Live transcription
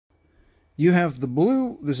You have the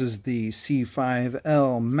Blu, this is the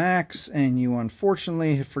C5L Max, and you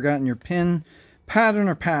unfortunately have forgotten your PIN, pattern,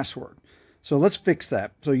 or password. So let's fix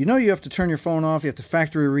that. So you know you have to turn your phone off, you have to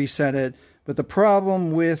factory reset it, but the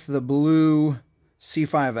problem with the Blu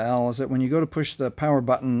C5L is that when you go to push the power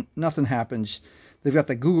button, nothing happens. They've got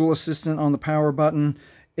the Google Assistant on the power button.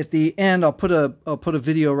 At the end, I'll put a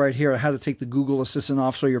video right here on how to take the Google Assistant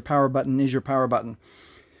off so your power button is your power button.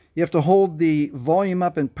 You have to hold the volume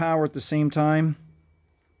up and power at the same time.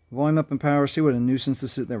 Volume up and power. See what a nuisance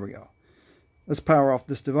this is. There we go. Let's power off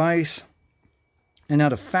this device. And now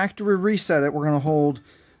to factory reset it, we're going to hold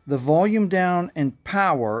the volume down and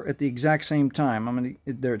power at the exact same time.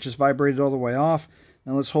 There, it just vibrated all the way off.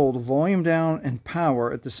 Now let's hold volume down and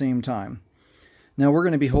power at the same time. Now we're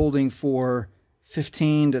going to be holding for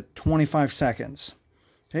 15 to 25 seconds.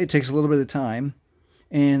 Okay, it takes a little bit of time.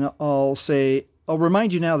 And I'll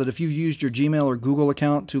remind you now that if you've used your Gmail or Google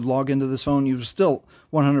account to log into this phone, you still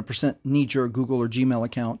 100% need your Google or Gmail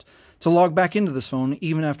account to log back into this phone,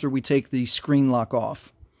 even after we take the screen lock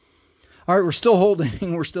off. All right, we're still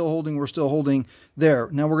holding, we're still holding. There.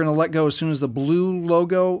 Now we're going to let go as soon as the Blu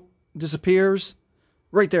logo disappears.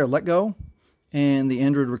 Right there, let go. And the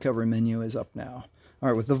Android recovery menu is up now. All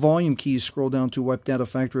right, with the volume keys, scroll down to Wipe Data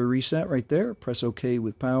Factory Reset right there. Press OK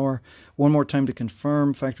with power. One more time to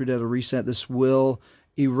confirm Factory Data Reset. This will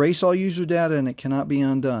erase all user data and it cannot be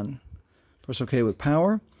undone. Press OK with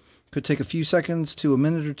power. Could take a few seconds to a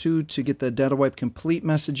minute or two to get the Data Wipe Complete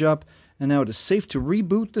message up. And now it is safe to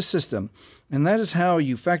reboot the system. And that is how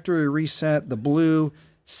you factory reset the Blu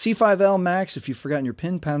C5L Max if you've forgotten your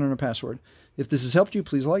PIN, pattern, or password. If this has helped you,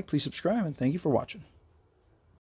 please like, please subscribe, and thank you for watching.